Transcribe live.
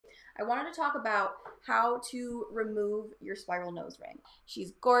I wanted to talk about how to remove your spiral nose ring.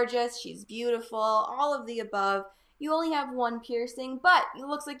 She's gorgeous, she's beautiful, all of the above. You only have one piercing, but it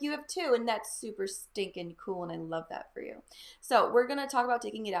looks like you have two, and that's super stinking cool, and I love that for you. So we're gonna talk about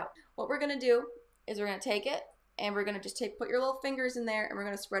taking it out. What we're gonna do is we're gonna take it, and we're gonna just put your little fingers in there, and we're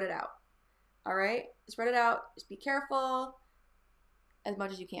gonna spread it out. All right, spread it out. Just be careful as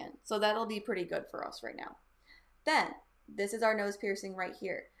much as you can. So that'll be pretty good for us right now. Then this is our nose piercing right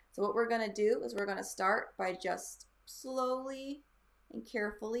here. So what we're gonna do is we're gonna start by just slowly and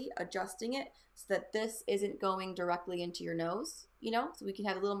carefully adjusting it so that this isn't going directly into your nose, so we can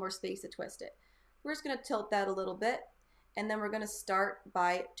have a little more space to twist it. We're just gonna tilt that a little bit, and then we're gonna start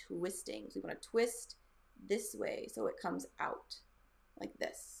by twisting. So we wanna twist this way so it comes out like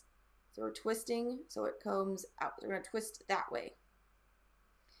this. So we're twisting so it comes out. So we're gonna twist that way.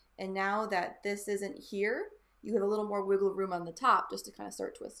 And now that this isn't here, you have a little more wiggle room on the top just to kind of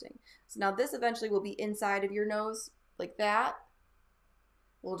start twisting. So now this eventually will be inside of your nose like that.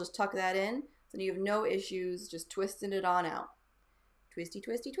 We'll just tuck that in. So you have no issues just twisting it on out. Twisty,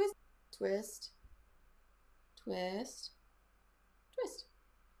 twisty, twist. Twist, twist, twist.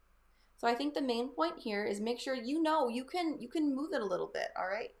 So I think the main point here is make sure you can move it a little bit, all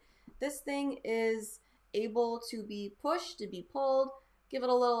right? This thing is able to be pushed, to be pulled. Give it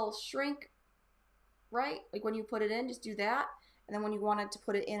a little shrink, right? Like when you put it in, just do that. And then when you wanted to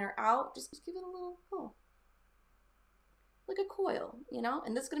put it in or out, just give it a little pull. Like a coil,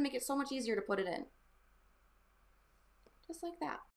 And this is going to make it so much easier to put it in. Just like that.